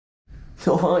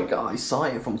Alright guys,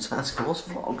 Saya from Task Force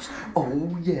Vlogs.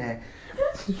 Oh yeah.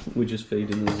 We're just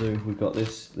feeding the zoo. We've got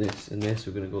this, and this.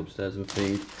 We're going to go upstairs and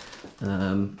feed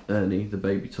Ernie, the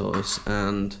baby tortoise,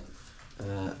 and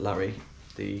Larry,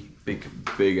 the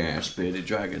big ass bearded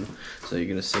dragon. So you're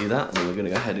going to see that, and then we're going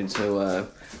to go head into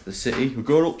the city. We're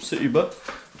going up city, but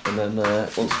and then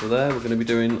once we're there, we're going to be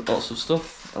doing lots of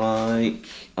stuff. Like,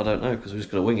 I don't know, because we're just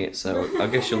going to wing it. So I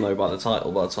guess you'll know by the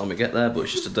title by the time we get there. But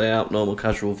it's just a day out, normal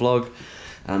casual vlog.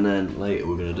 And then later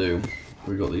we're going to do.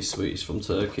 We've got these sweets from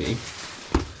Turkey.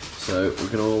 So we're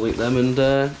going to all eat them and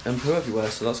poo everywhere,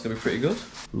 so that's going to be pretty good.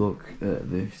 Look at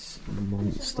this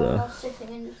monster.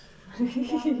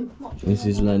 This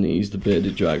is Lenny, he's the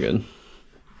bearded dragon.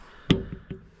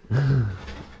 This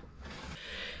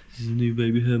is a new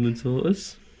baby Herman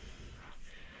tortoise.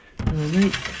 Hello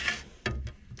mate.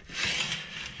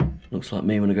 Looks like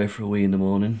me when I go for a wee in the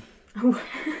morning.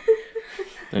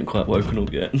 Ain't quite woken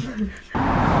up yet.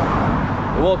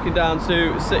 We're walking down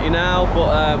to City now,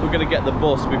 but we're going to get the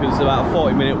bus because it's about a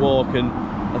 40-minute walk and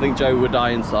I think Joe would die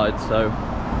inside, so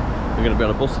we're going to be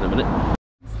on a bus in a minute.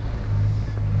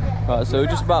 Right, so we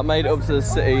just about made it up to the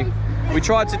city. We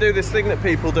tried to do this thing that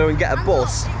people do and get a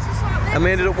bus, and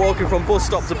we ended up walking from bus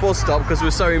stop to bus stop because we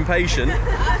were so impatient,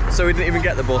 so we didn't even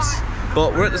get the bus.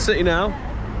 But we're at the city now,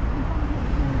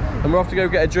 and we're off to go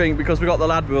get a drink because we got the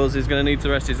lad with us. He's going to need to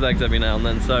rest his legs every now and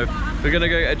then, so we're going to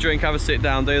go get a drink, have a sit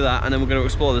down, do that, and then we're going to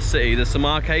explore the city. There's some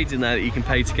arcades in there that you can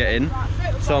pay to get in,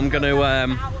 so I'm going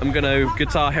to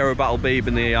Guitar Hero Battle Beeb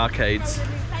in the arcades,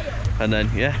 and then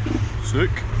yeah,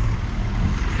 sick.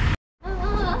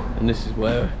 And this is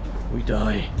where we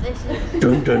die.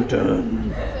 Dun dun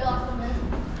dun.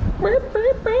 We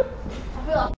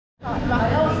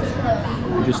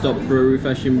just stopped for a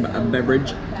refreshing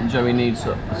beverage. And Joey needs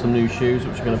some new shoes,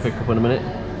 which we're going to pick up in a minute.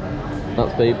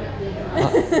 That's Beeb.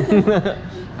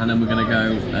 And then we're going to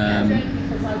go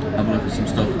have a look at some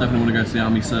stuff. Definitely want to go to the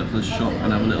army surplus shop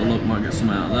and have a little look. Might get some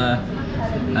out there.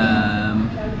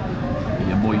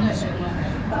 Yeah, boys.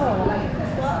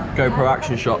 GoPro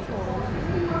action shot.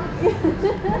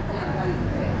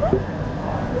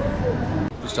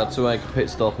 Just had to make a pit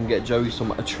stop and get Joey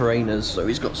some trainers, so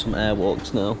he's got some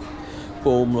Airwalks now.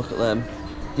 Boom, look at them.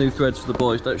 New threads for the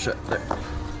boys, don't shut there.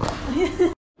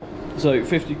 So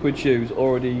 50 quid shoes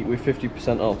already with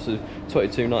 50% off, so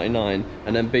 22.99,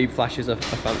 and then Beeb flashes a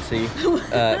fancy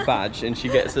badge and she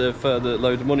gets a further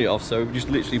load of money off, so we just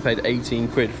literally paid 18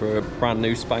 quid for a brand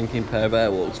new spanking pair of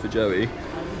Airwalks for Joey.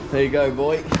 There you go,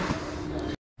 boy.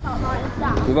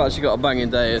 We've actually got a banging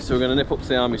day here, so we're going to nip up to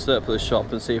the army surplus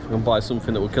shop and see if we can buy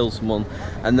something that will kill someone.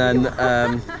 And then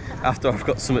after I've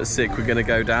got something sick, we're going to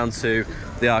go down to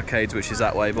the arcades, which is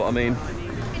that way. But I mean,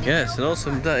 yeah, it's an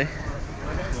awesome day.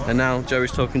 And now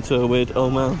Joey's talking to a weird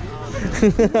old man.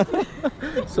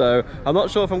 So I'm not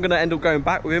sure if I'm going to end up going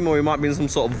back with him, or he might be in some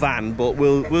sort of van, but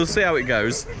we'll see how it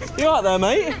goes. You alright there,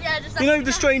 mate? Yeah, just you know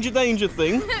the stranger danger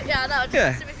thing? Yeah, no, just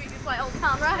asked him if he could play Old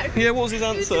Town Road. Yeah, what was his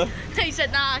answer? He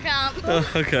said, nah, I can't.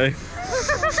 Oh, okay.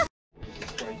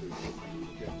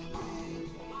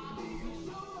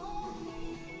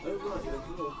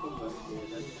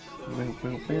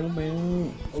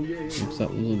 Oops, that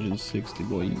was 160,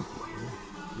 boy.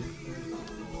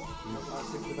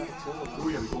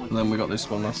 And then we got this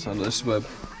one last time. This is where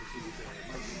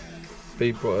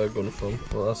Beeb brought her gun from.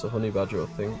 Well, that's a honey badger, I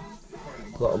think.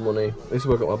 A lot of money. This is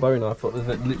where I got my bowie knife.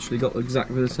 They've literally got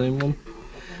exactly the same one.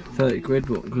 30 quid,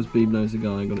 but because Beeb knows the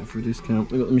guy, I got it for a discount.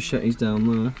 We got the machetes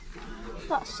down there.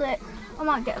 That's sick. I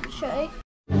might get a machete.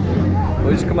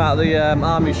 We just come out of the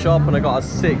army shop and I got a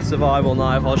sick survival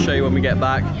knife. I'll show you when we get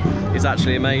back. It's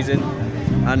actually amazing.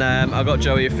 And I got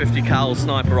Joey a 50 cal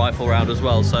sniper rifle round as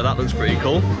well, so that looks pretty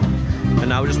cool. And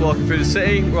now we're just walking through the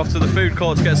city. We're off to the food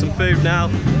court to get some food now,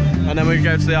 and then we can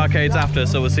go to the arcades after,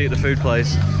 so we'll see you at the food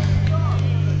place.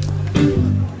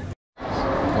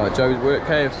 Alright, we're at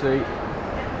KFC.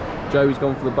 Joey's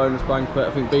gone for the bonus banquet.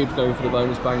 I think Beeb's going for the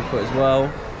bonus banquet as well.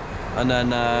 And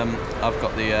then I've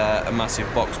got the a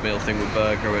massive box meal thing with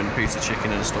burger and piece of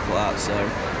chicken and stuff like that. So,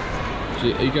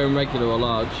 are you going regular or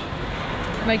large?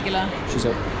 Regular. She's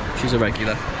a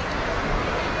regular.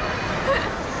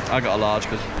 I got a large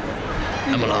because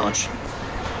I'm a large.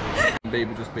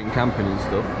 People just been camping and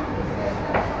stuff.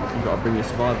 You've got to bring your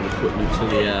survival equipment to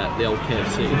the old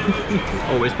KFC.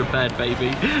 Always prepared,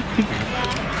 baby.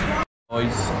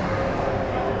 Boys.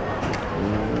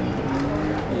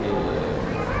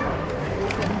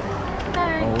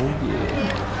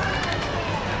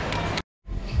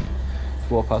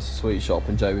 Walk past the sweet shop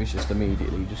and Joey's just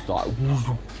immediately just like,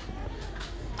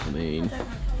 I mean,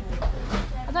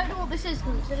 I don't know what this is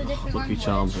because it's in a different Lucky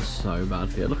Charms are so bad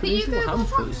for you. Look at these little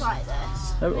handfuls. Like this?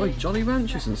 Oh, Jolly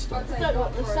Ranchers and stuff. I don't know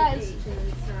what this says.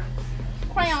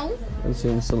 Crayon. I haven't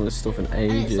seen some of this stuff in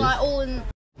And ages. it's like all in.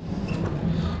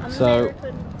 So,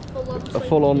 a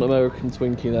full-on American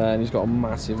Twinkie there, and he's got a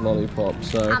massive lollipop.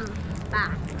 So,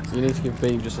 Back. so you need to give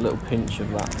Beeb just a little pinch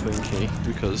of that Twinkie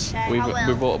because Okay,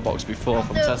 we bought a box before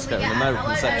from Tesco in the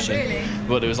American section,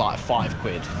 but it was like £5.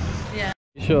 Yeah.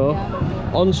 Sure.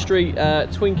 On street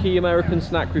Twinkie American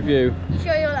snack review.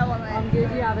 Show you that one there. I'm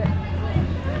good, you have it.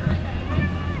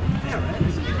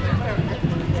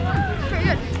 Pretty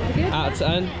good. Out of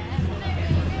 10.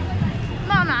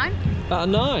 About 9. Out of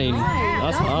 9.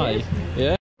 That's high.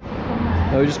 Yeah.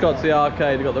 So we just got to the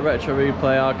arcade. We got the Retro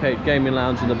Replay Arcade Gaming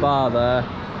Lounge in the bar there,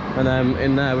 and then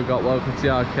in there we got Welcome to the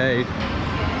Arcade.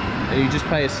 And you just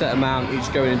pay a set amount. You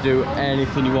just go in and do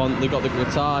anything you want. They got the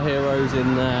Guitar Heroes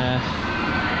in there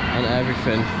and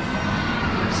everything.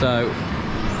 So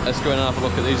let's go in and have a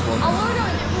look at these ones. I want to go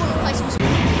and do all the places.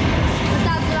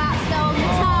 That's that still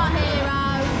Guitar Hero.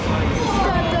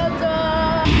 Da, da, da.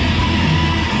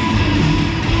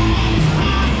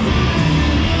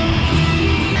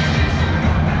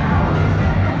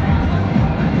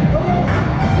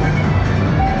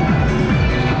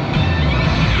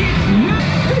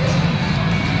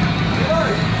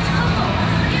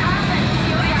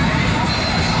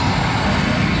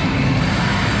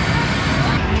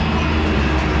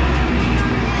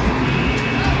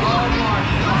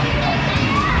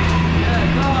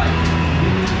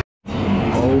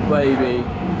 Baby,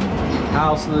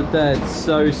 House of the Dead,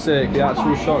 so sick. The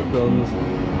actual shotguns.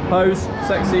 Pose,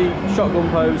 sexy shotgun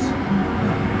pose.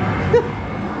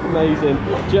 Amazing.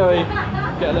 Joey,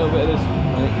 get a little bit of this.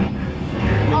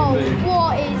 Oh,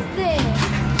 what is this?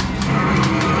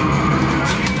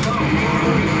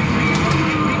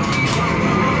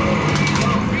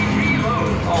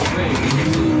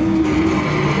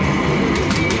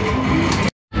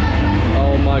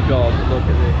 Oh my god, look at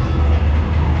this.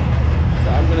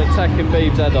 I'm going to take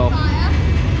Beeb's head off. I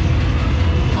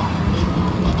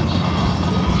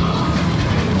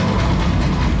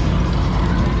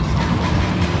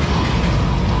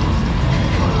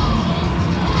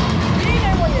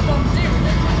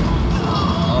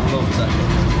love Tekken.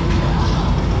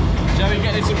 Joey,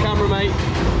 get in some camera, mate.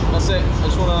 That's it. I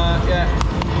just want to, yeah.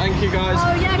 Thank you guys.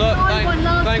 Oh, yeah, look, I won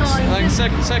last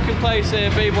thanks. Second place here,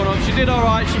 Beeb won up. She did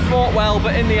alright, she fought well,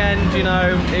 but in the end, you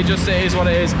know, it is what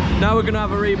it is. Now we're going to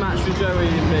have a rematch with Joey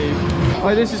and Beeb.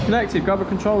 Oh, this is connected. Grab a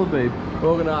controller, Beeb. We're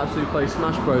all going to actually play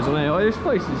Smash Bros. on here. Oh, this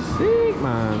place is sick,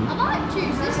 man. I might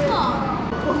choose this one.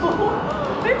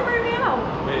 Who threw me out?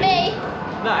 Me.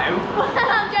 No.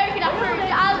 I'm joking, I threw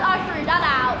that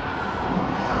out.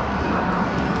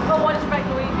 Oh, why did you make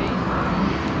Luigi?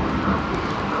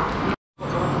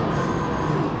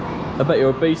 I bet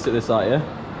you're a beast at this, aren't you?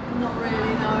 Not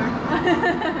really, no.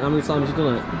 How many times have you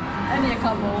done it? Only a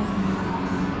couple.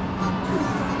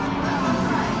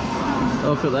 Oh,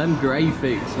 look at them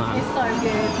graphics, man. It's so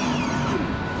good.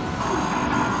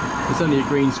 It's only a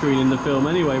green screen in the film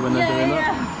anyway when they're doing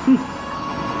that.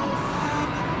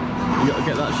 You got to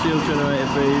get that shield generator,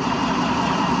 Beeb.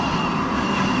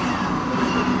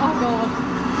 Oh god.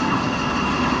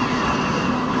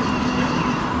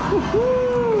 Woohoo!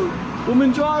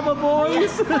 Woman driver,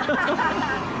 boys!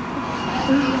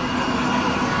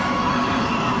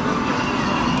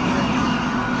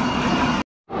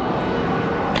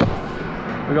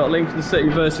 We've got Lincoln City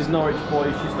versus Norwich,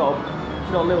 boys. She's got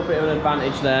a little bit of an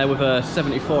advantage there with her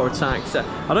 74 attacks. I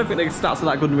don't think the stats are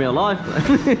that good in real life.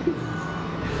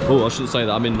 Oh, I shouldn't say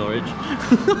that. I'm in Norwich.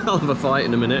 I'll have a fight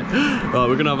in a minute. Right,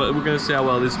 we're gonna see how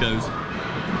well this goes.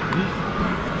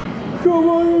 Come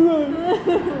on,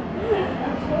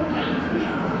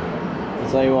 I'll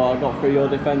tell you what, I got through your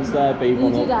defence there, Beeb. You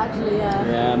did actually, yeah.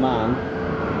 Yeah, man.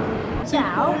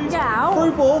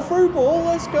 Gow. Through ball,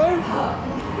 let's go.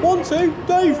 1, 2,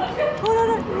 Dave. Oh,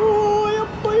 no. Oh, yeah,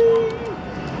 Beeb.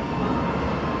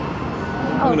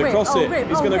 I'm going to cross it. Rip,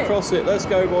 He's going to cross it. Let's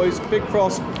go, boys. Big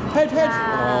cross. Head.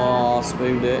 Oh,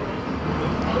 spooned it.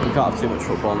 We can't have too much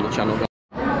football on the channel.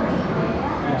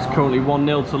 It's currently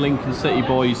 1-0 to Lincoln City,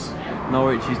 boys.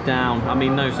 Norwich is down. I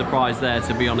mean, no surprise there,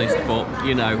 to be honest, but,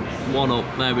 you know, 1 up.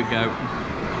 There we go.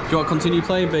 Do you want to continue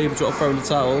playing, Beeb? Do you want to throw in the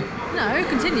towel? No,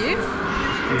 continue.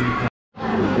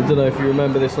 I don't know if you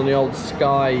remember this on the old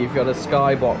Sky. You've got a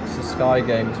Sky box, the Sky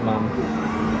Games, man.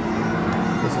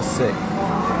 This is sick.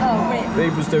 Oh, rip.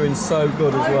 Beeb was doing so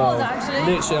good as well. was actually.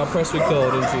 Literally, I pressed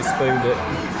record and she spooned it.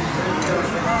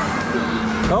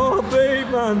 Oh, Beeb,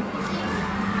 man!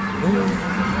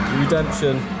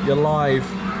 Redemption, you're live.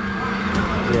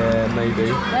 Yeah, maybe.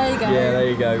 There you go. Yeah, there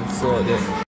you go. Sorted it.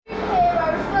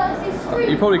 Heroes versus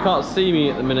you probably can't see me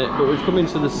at the minute, but we've come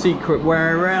into the secret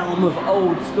realm of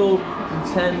old school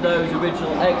Nintendo's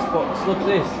original Xbox. Look at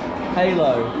this,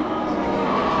 Halo,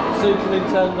 Super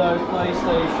Nintendo,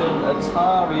 PlayStation,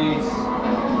 Ataris.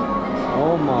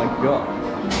 Oh my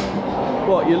god.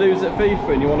 What, you lose at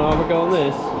FIFA and you want to have a go on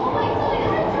this?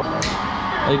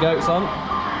 There you go, son.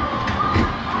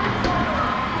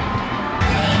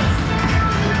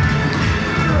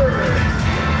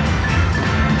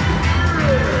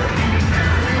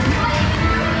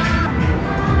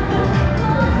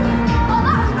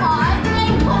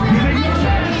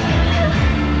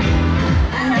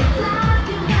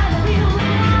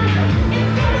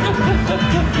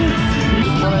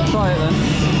 Try it then.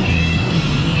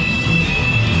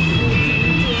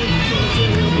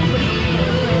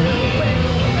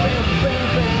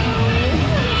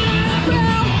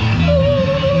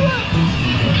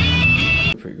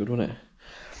 Pretty good, wasn't it?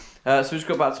 So we just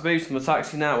got back to Beebs from the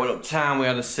taxi now. Went uptown. We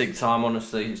had a sick time,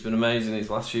 honestly. It's been amazing these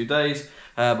last few days.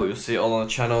 But you'll see it all on the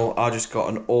channel. I just got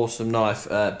an awesome knife.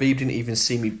 Beeb didn't even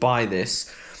see me buy this.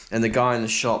 And the guy in the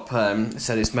shop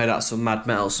said it's made out of some mad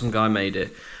metal. Some guy made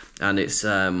it. And it's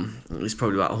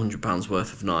probably about £100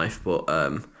 worth of knife, but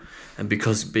and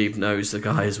because Beeb knows the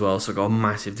guy as well, so I got a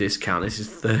massive discount. This is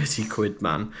 30 quid,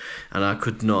 man, and I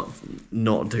could not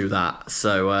do that.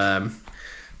 So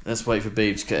let's wait for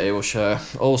Beeb to get here. We'll show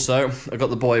her. Also, I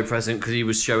got the boy a present because he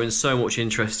was showing so much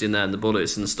interest in there and the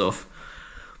bullets and stuff.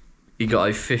 He got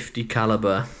a 50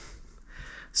 caliber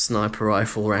sniper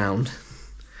rifle round.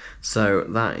 So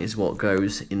that is what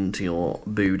goes into your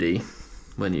booty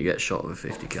when you get shot with a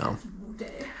 50 cal.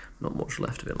 Not much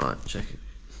left of it, like, check it.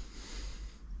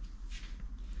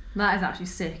 That is actually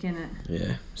sick, isn't it?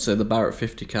 Yeah, so the Barrett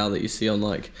 50 cal that you see on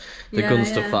like the gun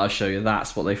stuff that I show you,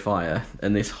 that's what they fire,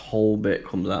 and this whole bit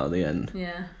comes out at the end.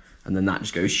 Yeah. And then that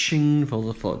just goes shing, falls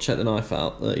apart. Check the knife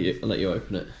out, I'll let you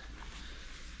open it.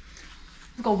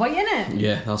 I've got weight in it.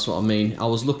 Yeah, that's what I mean. I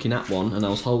was looking at one and I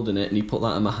was holding it and he put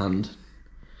that in my hand.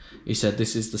 He said,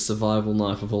 this is the survival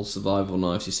knife of all survival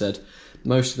knives. He said,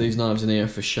 most of these knives in here are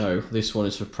for show. This one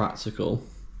is for practical.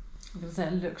 I'm gonna say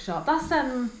it looks sharp. That's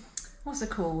what's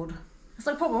it called? It's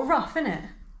like proper rough, isn't it?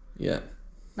 Yeah.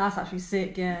 That's actually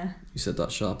sick, yeah. He said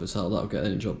that's sharp as hell, that'll get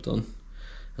any job done.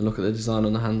 And look at the design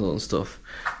on the handle and stuff.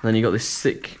 And then you got this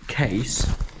thick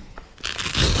case.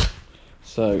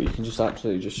 So you can just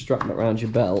absolutely just strap it around your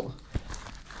belt.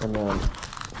 And then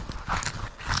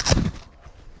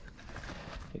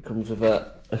it comes with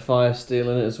a fire steel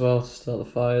in it as well to start the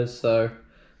fires. So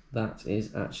that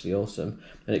is actually awesome.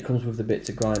 And it comes with the bit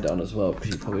to grind it on as well,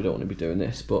 because you probably don't want to be doing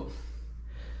this. But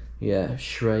yeah,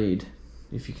 Schrade,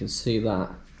 if you can see that.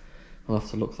 I'll have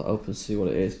to look that up and see what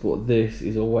it is. But this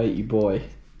is a weighty boy.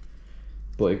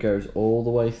 But it goes all the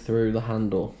way through the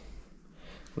handle,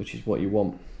 which is what you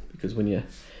want, because when you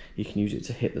can use it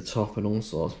to hit the top and all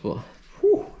sorts. But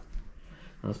whew,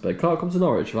 that's big. Can't come to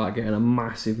Norwich without getting a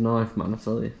massive knife, man, I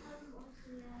tell you.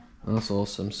 That's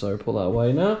awesome. So put that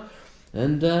away now,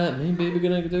 and me and Beeb are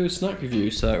gonna do a snack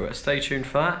review. So stay tuned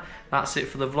for that. That's it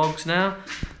for the vlogs now.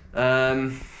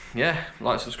 Yeah,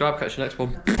 like, subscribe, catch you next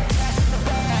one.